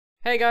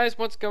Hey guys,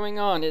 what's going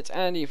on? It's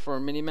Andy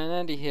from Miniman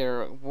Andy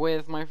here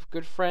with my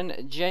good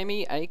friend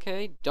Jamie,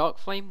 aka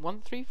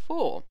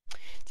DarkFlame134.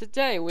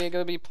 Today we're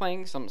going to be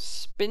playing some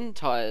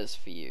Spintires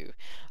for you.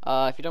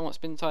 If you don't know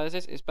what Spintires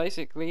is, it's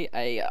basically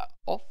a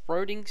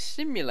off-roading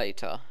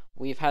simulator.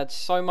 We've had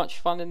so much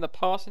fun in the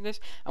past in this,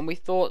 and we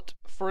thought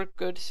for a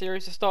good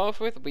series to start off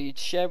with, we'd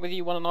share with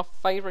you one of our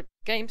favourite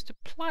games to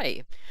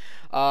play.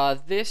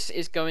 This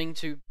is going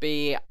to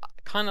be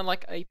kind of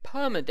like a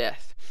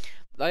permadeath.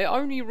 The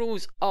only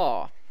rules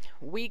are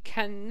we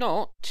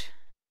cannot.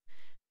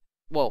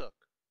 Well,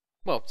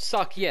 Look,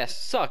 suck. Yes,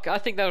 suck. I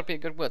think that would be a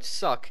good word.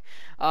 Suck.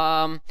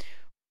 Um,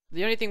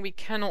 the only thing we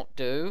cannot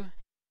do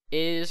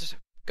is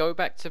go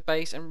back to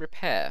base and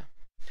repair.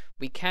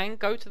 We can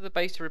go to the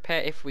base to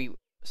repair if we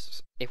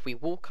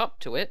walk up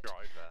to it.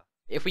 drive there.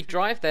 If we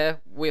drive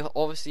there,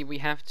 we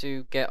have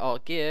to get our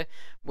gear.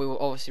 We will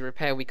obviously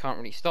repair. We can't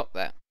really stop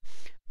that.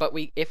 But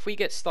if we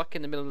get stuck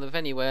in the middle of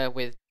anywhere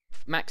with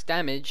max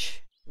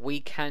damage,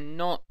 we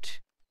cannot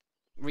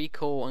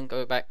recall and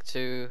go back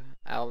to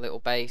our little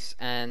base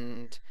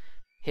and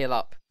heal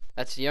up.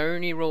 That's the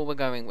only rule we're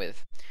going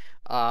with.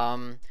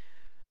 The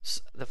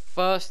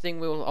first thing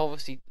we'll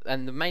obviously,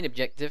 and the main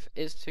objective,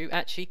 is to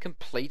actually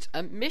complete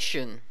a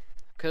mission.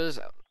 Because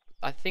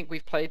I think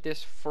we've played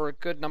this for a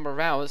good number of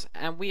hours,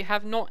 and we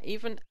have not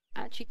even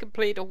actually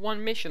completed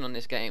one mission on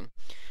this game.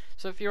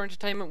 So for your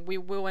entertainment, we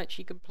will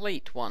actually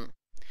complete one.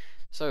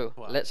 So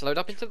Well, let's load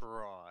up into.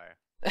 try.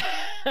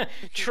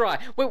 Try.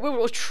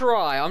 We'll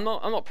try. I'm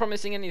not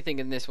promising anything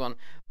in this one,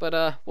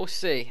 but we'll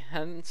see.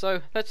 And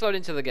so let's load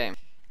into the game.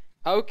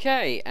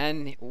 Okay,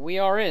 and we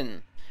are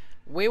in.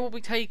 We will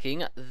be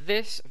taking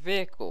this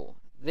vehicle.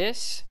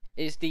 This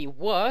is the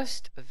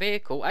worst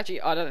vehicle.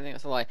 Actually, I don't think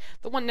that's a lie.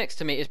 The one next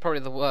to me is probably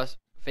the worst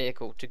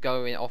vehicle to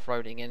go in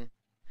off-roading in,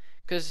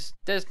 because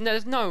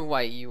there's no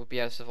way you will be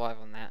able to survive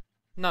on that.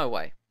 No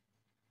way.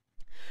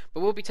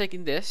 But we'll be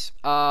taking this.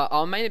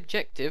 Our main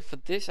objective for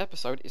this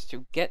episode is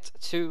to get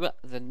to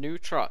the new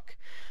truck.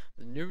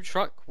 The new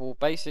truck will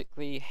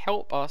basically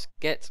help us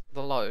get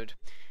the load.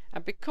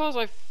 And because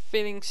I'm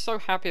feeling so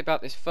happy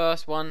about this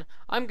first one,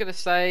 I'm going to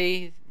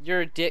say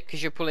you're a dick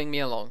because you're pulling me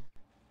along.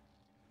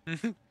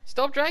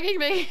 Stop dragging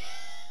me!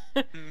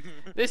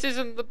 This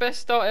isn't the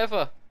best start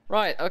ever.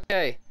 Right,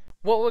 okay.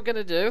 What we're going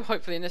to do,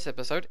 hopefully in this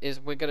episode, is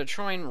we're going to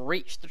try and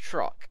reach the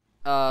truck.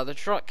 The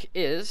truck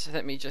is,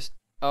 let me just...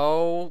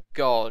 Oh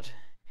god.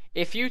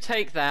 If you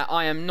take that,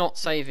 I am not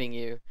saving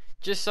you.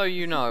 Just so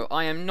you know,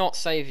 I am not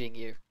saving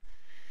you.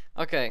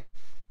 Okay,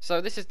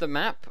 so this is the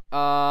map.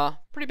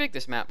 Pretty big,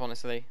 this map,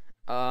 honestly.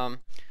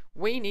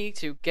 We need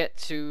to get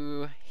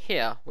to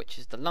here, which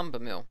is the lumber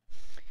mill.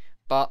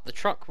 But the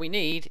truck we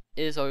need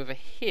is over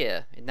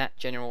here, in that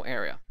general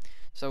area.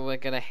 So we're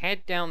going to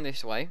head down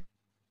this way.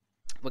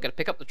 We're going to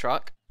pick up the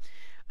truck.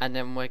 And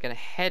then we're going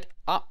to head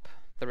up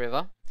the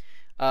river.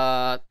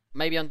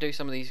 Maybe undo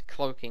some of these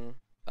cloaking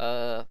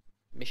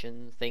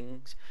mission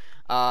things.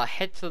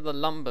 Head to the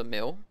lumber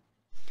mill.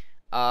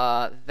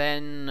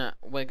 Then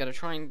we're going to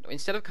try and,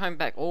 instead of coming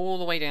back all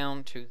the way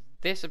down to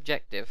this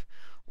objective,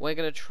 we're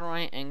going to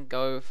try and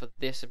go for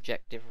this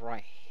objective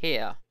right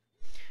here.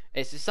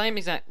 It's the same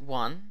exact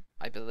one,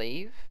 I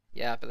believe.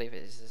 Yeah, I believe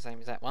it is the same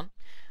exact one.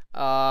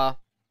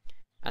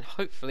 And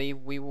hopefully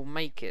we will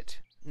make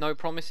it. No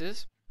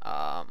promises.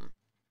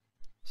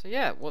 So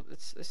yeah, well,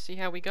 let's see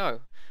how we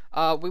go.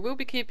 We will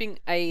be keeping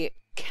a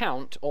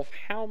count of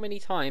how many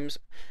times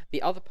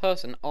the other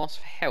person asks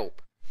for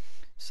help.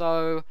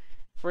 So,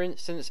 for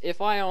instance,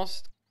 if I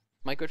asked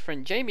my good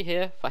friend Jamie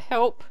here for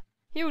help,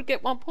 he would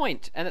get 1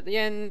 point, and at the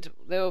end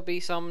there will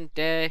be some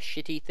dare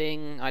shitty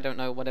thing, I don't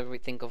know, whatever we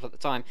think of at the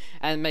time,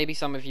 and maybe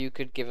some of you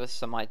could give us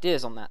some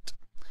ideas on that.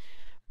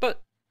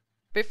 But,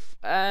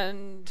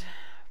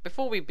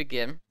 before we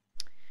begin,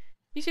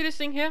 you see this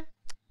thing here?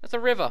 That's a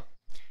river.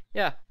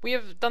 Yeah, we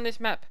have done this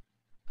map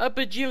a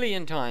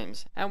bajillion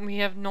times, and we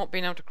have not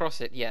been able to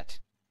cross it yet.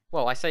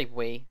 Well, I say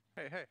we.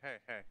 Hey.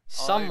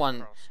 Someone.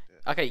 I've crossed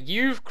it. Okay,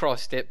 you've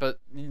crossed it, but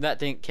that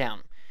didn't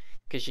count,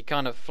 because you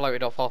kind of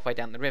floated off halfway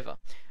down the river.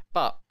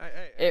 But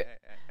Hey.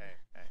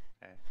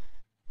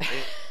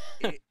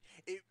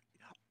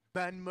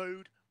 Man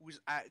mode was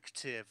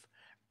active,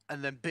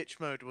 and then bitch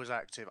mode was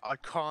active. I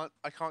can't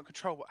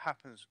control what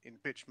happens in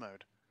bitch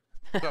mode.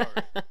 Sorry.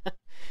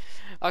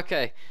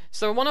 Okay,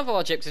 so one of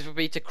our objectives would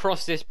be to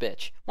cross this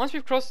bitch. Once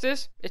we've crossed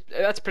this,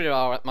 that's pretty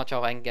much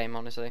our end game,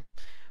 honestly.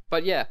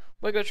 But yeah,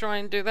 we're going to try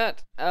and do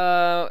that.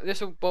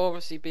 This will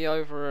obviously be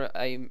over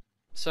a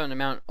certain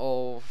amount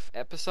of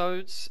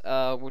episodes.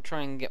 We'll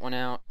try and get one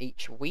out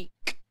each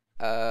week.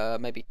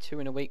 Maybe 2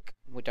 in a week.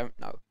 We don't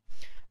know.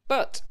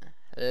 But,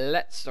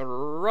 let's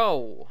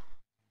roll.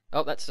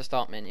 Oh, that's the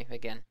start menu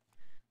again.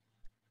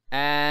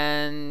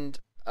 And,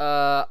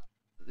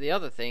 the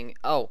other thing,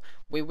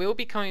 we will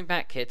be coming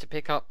back here to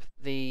pick up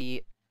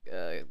the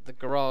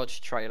garage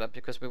trailer,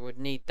 because we would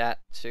need that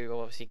to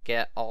obviously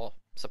get our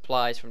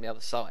supplies from the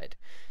other side.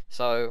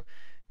 So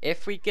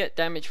if we get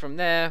damage from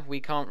there,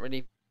 we can't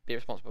really be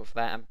responsible for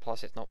that, and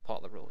plus it's not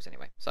part of the rules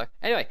anyway. So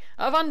anyway,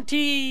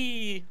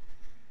 Avanti!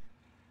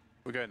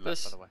 We're going left,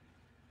 This... by the way.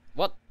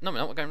 What? No, we're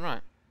not. We're going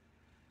right.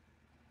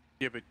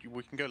 Yeah, but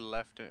we can go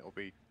left and it'll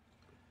be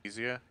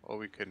easier, or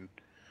we can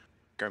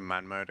go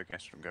man mode, I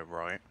guess, and go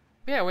right.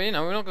 Yeah, well, you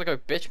know, we're not gonna go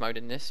bitch mode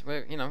in this.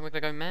 We're gonna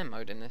go man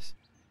mode in this.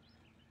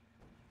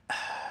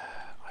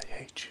 I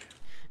hate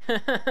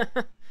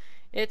you.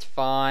 It's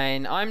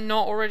fine. I'm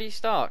not already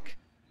stuck.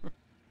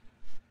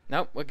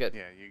 Nope, we're good.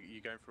 Yeah,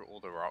 you're going through all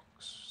the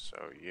rocks,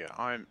 so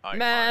yeah,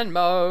 Man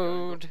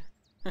mode.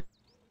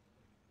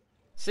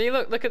 See,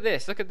 look at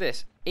this. Look at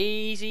this.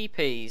 Easy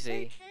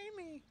peasy.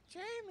 Hey,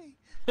 Jamie.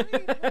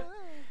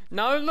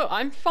 No, look,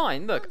 I'm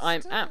fine. Look,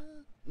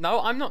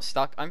 No, I'm not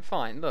stuck. I'm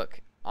fine.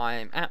 Look,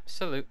 I'm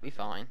absolutely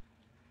fine.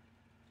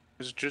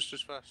 It's just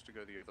as fast to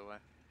go the other way,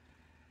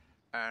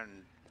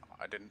 and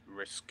I didn't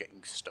risk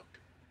getting stuck.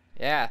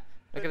 Yeah,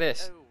 look at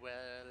this. Oh well.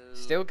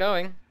 Still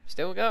going.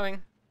 Still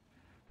going.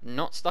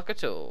 Not stuck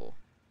at all.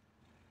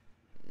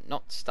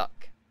 Not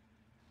stuck.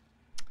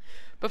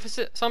 But for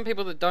some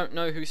people that don't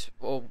know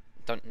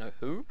don't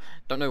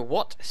know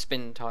what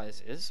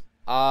Spintires is,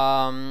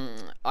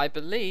 I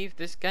believe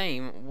this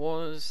game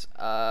was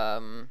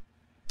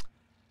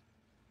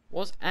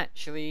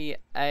actually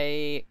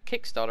a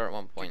Kickstarter at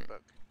one point.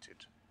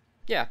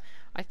 Yeah,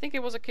 I think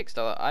it was a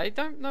Kickstarter. I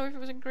don't know if it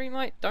was in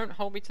Greenlight. Don't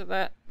hold me to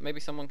that. Maybe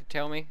someone could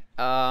tell me.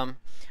 But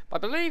I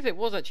believe it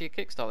was actually a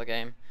Kickstarter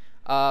game.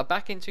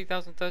 Back in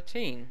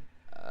 2013.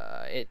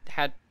 It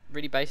had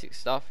really basic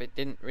stuff. It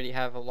didn't really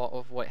have a lot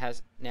of what it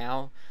has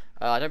now.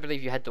 I don't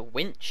believe you had the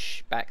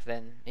winch back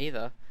then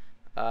either.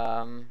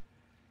 I'm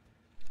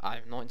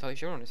not entirely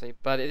sure, honestly.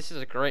 But this is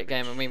a great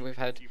game. I mean, we've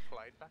had... If you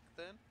played back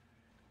then?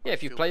 Yeah,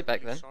 if you played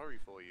back then. I'm sorry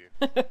for you.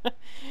 I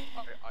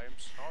am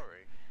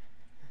sorry.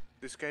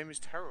 This game is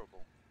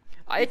terrible.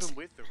 Even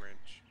with the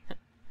wrench.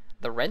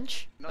 The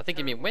wrench? Not I think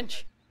you mean terrible,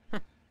 winch.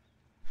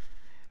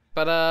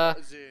 But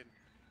as in,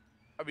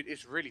 I mean,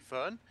 it's really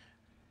fun,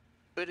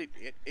 but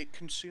it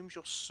consumes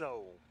your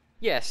soul.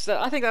 Yes,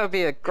 I think that would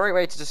be a great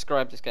way to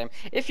describe this game.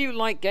 If you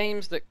like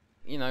games that,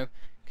 you know,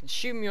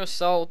 consume your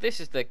soul, this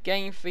is the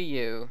game for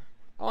you.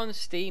 On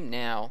Steam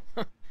now.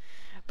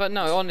 But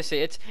no, honestly,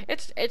 it's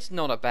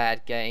not a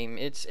bad game.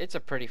 It's a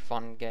pretty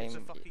fun game. It's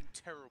a fucking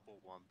terrible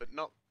one, but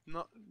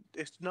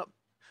it's not.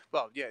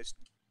 Well, yeah,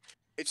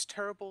 it's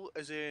terrible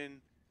as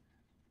in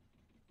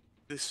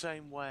the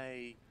same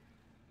way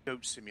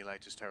Goat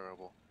Simulator's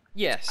terrible.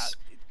 Yes,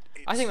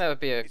 I think that would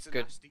be a it's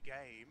good. It's a nasty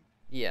game.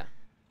 Yeah.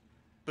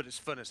 But it's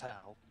fun as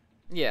hell.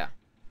 Yeah.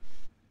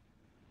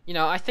 You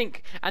know, I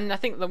think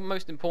the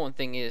most important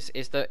thing is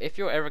that if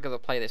you're ever gonna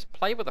play this,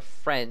 play with a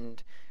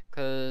friend,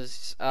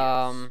 because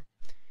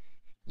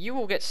you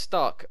will get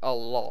stuck a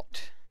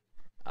lot.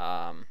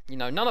 You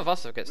know, none of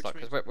us will get stuck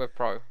because we're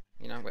pro.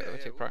 You know, we're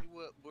too pro.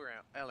 We're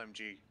out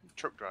LMG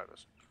truck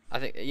drivers. I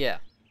think, yeah.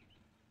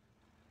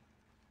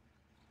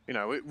 You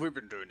know, we've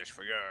been doing this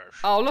for years.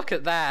 Oh, look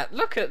at that!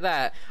 Look at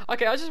that!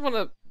 Okay, I just want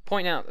to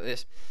point out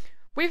this.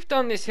 We've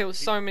done this hill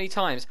so many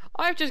times.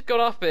 I've just got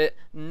up it,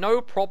 no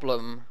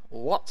problem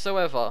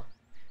whatsoever.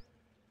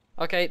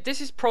 Okay, this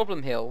is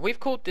Problem Hill. We've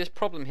called this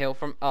Problem Hill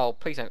from... Oh,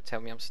 please don't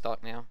tell me I'm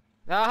stuck now.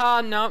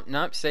 Ah,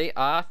 no, see,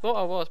 I thought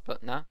I was,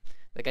 but nah.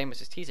 The game was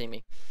just teasing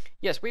me.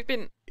 Yes, we've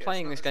been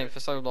playing this game for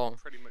so long.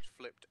 Pretty much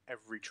flipped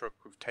every truck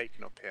we've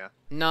taken up here.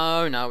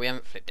 No, we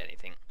haven't flipped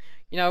anything.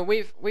 You know,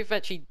 we've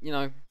actually, you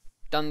know,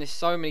 done this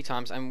so many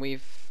times, and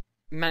we've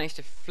managed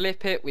to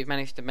flip it. We've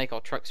managed to make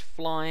our trucks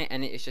fly,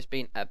 and it has just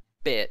been a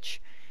bitch.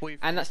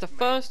 And that's the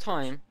first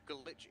time.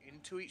 Glitch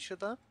into each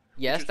other.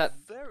 Yes, that's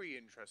very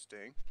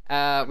interesting.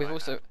 We've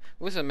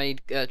also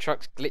made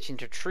trucks glitch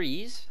into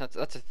trees. That's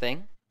a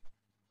thing.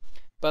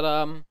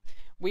 But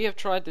we have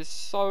tried this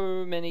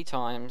so many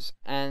times,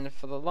 and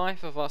for the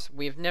life of us,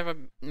 we've never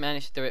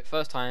managed to do it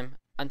first time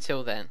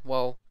until then.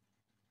 Well,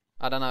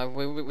 I don't know.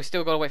 We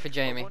still got to wait for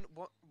Jamie.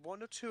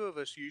 One or two of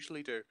us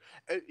usually do.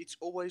 It's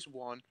always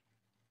one.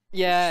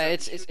 Yeah,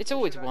 it's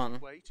always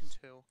one. Wait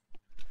until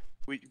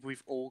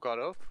we've all got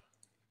up.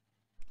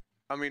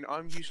 I mean,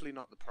 I'm usually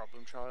not the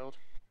problem child.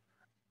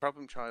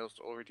 Problem child's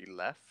already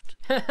left.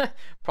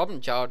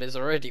 Problem child is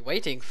already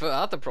waiting for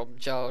other problem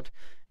child,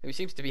 who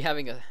seems to be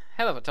having a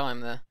hell of a time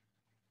there.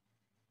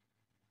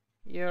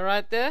 You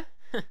alright there?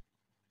 Yeah,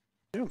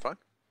 I'm fine.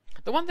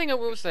 The one thing I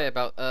will say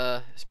about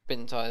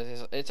Spintires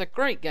is it's a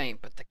great game,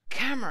 but the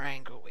camera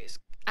angle is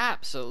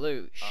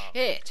absolute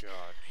shit.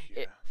 God,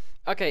 yeah.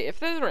 Okay, if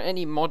there are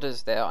any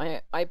modders there,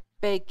 I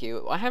beg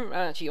you, I haven't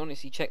actually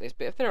honestly checked this,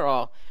 but if there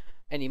are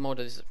any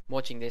modders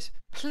watching this,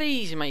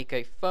 please make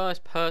a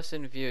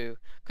first-person view.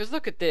 Because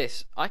look at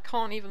this, I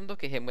can't even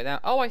look at him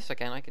without... Oh, yes, I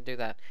can do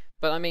that.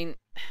 But I mean,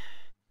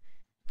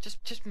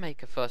 just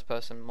make a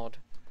first-person mod.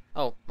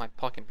 Oh, my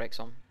parking brake's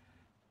on.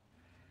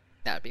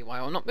 That'd be why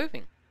I'm not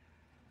moving.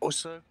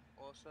 Also,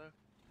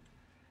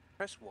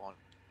 press 1.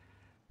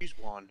 Use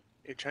 1.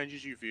 It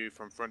changes your view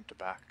from front to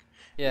back.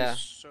 Yeah.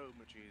 It's so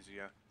much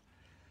easier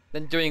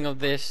Than doing all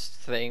this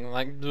thing,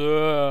 like,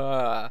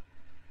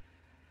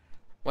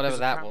 whatever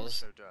that was.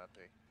 So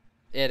dirty.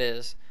 It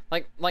is.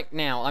 Like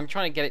now, I'm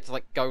trying to get it to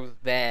like go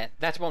there.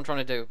 That's what I'm trying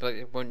to do, but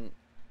it wouldn't.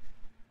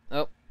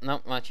 Oh,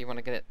 no, I actually want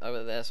to get it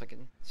over there so I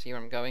can see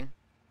where I'm going.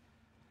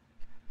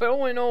 But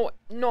all in all,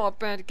 not a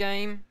bad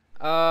game.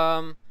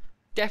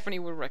 Definitely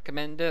would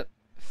recommend it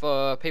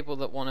for people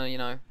that want to, you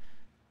know,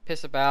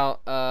 piss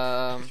about.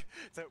 So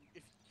if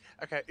you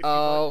like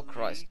Oh, League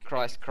and you pull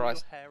your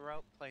Christ. hair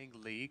out playing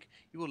League,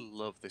 you will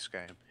love this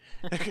game.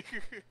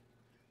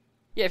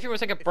 Yeah, if you want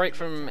to take a If you break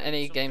love to from hate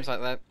any games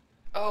something, like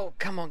that. Oh,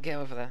 come on, get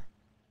over there.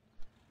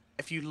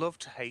 if you love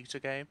to hate a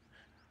game,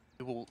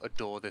 you will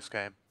adore this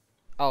game.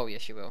 Oh,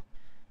 yes, you will.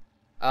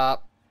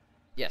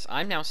 Yes,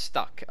 I'm now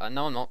stuck.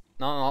 No, I'm not.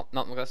 No, I'm not.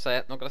 Not gonna say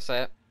it. Not gonna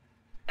say it.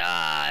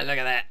 Ah, look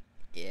at that.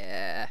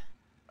 Yeah.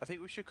 I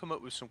think we should come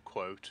up with some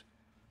quote.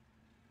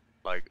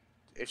 Like,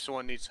 if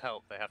someone needs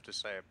help, they have to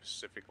say a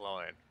specific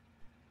line.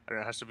 And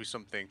it has to be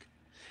something.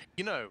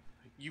 You know,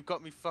 you've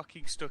got me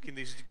fucking stuck in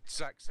this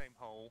exact same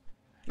hole.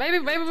 Maybe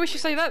we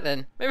should say that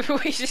then. Maybe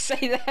we should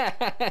say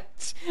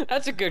that.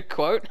 That's a good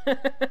quote.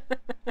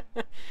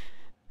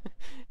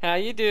 How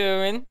you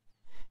doing?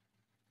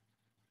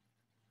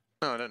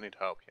 No, I don't need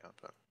help yet,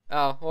 but...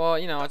 Oh, well,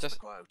 you know, That's the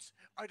quote!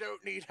 I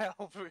don't need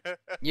help!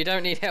 You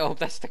don't need help,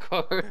 that's the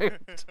quote.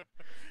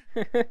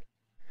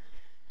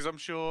 Because I'm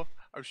sure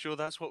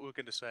that's what we're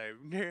going to say.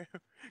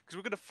 Because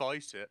we're going to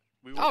fight it.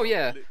 We will Oh,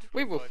 yeah, literally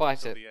we will fight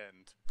until it. the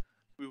end.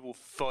 We will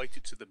fight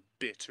it to the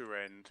bitter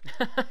end.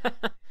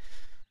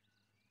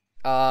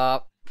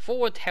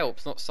 Forward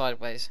helps, not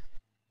sideways.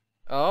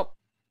 Oh.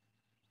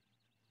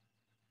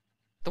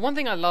 The one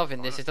thing I love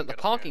in this is that the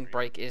parking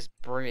brake is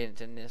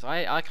brilliant in this.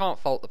 I can't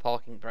fault the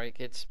parking brake.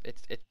 It's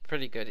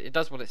pretty good. It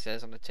does what it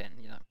says on the tin,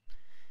 you know.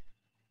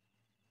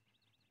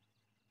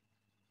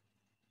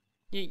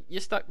 You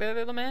stuck there,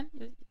 little man?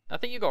 I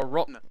think you got a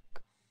rock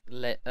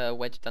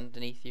wedged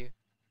underneath you.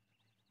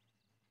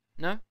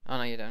 No? Oh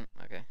no, you don't.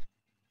 Okay.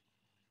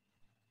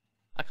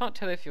 I can't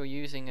tell if you're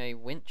using a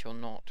winch or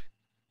not.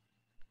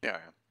 Yeah, I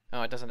am.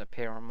 Oh, it doesn't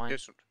appear on mine.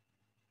 Yes.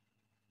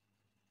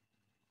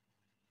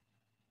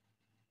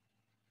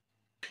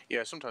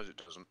 Yeah, sometimes it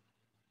doesn't.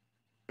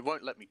 It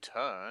won't let me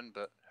turn,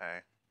 but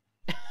hey.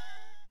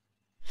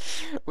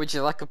 Would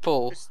you like a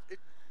pull?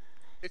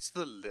 It's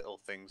the little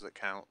things that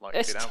count, like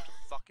It's get out to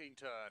fucking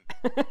turn.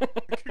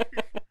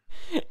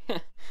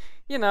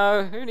 You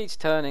know, who needs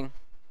turning?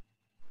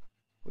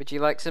 Would you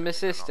like some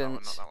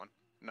assistance? Not that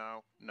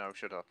one. No,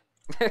 shut up.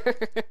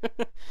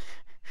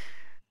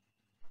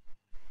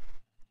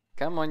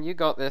 Come on, you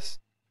got this.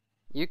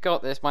 You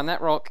got this, mind that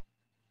rock.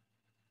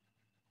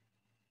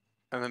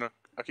 And then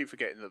I keep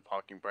forgetting that the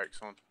parking brake's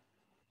on.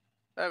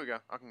 There we go.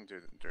 I can do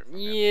it from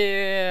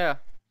here.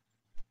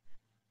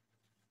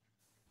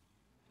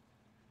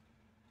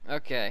 Yeah.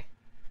 Okay.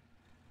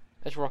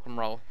 Let's rock and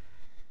roll.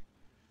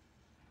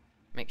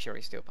 Make sure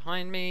he's still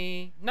behind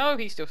me. No,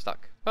 he's still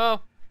stuck.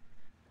 Well,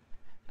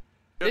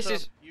 this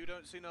is... You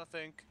don't see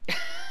nothing.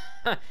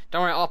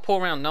 Don't worry, I'll pull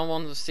around. No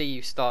one will see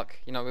you stuck.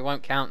 You know, we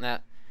won't count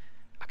that.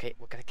 Okay,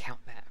 we're gonna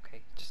count that.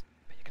 Okay, but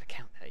you're gonna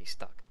count that he's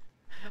stuck.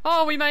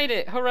 Oh, we made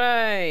it!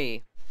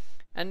 Hooray!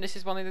 And this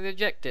is one of the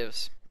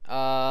objectives.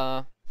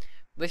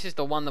 This is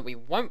the one that we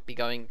won't be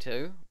going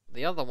to.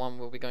 The other one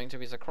we'll be going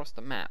to is across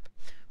the map.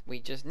 We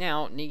just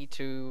now need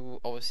to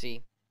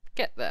obviously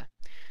get there.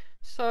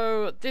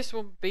 So this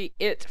will be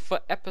it for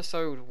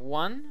episode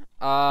 1.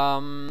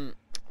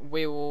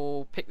 We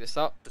will pick this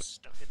up. The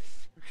Stuckening.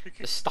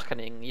 The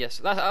Stuckening, yes.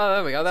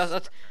 There we go.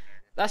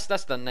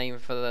 That's the name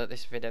for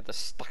this video. The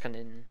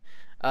Stuckening.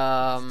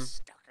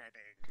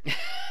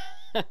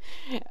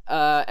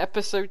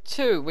 Episode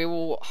 2. We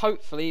will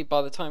hopefully,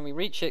 by the time we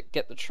reach it,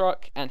 get the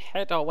truck and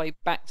head our way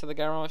back to the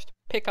garage to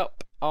pick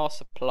up our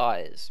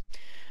supplies.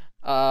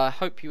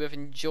 Hope you have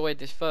enjoyed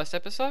this first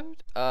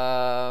episode.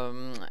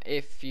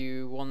 If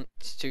you want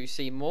to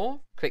see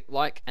more, click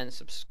like and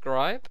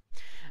subscribe.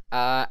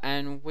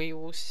 And we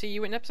will see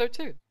you in episode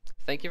 2.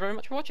 Thank you very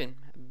much for watching.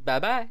 Bye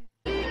bye.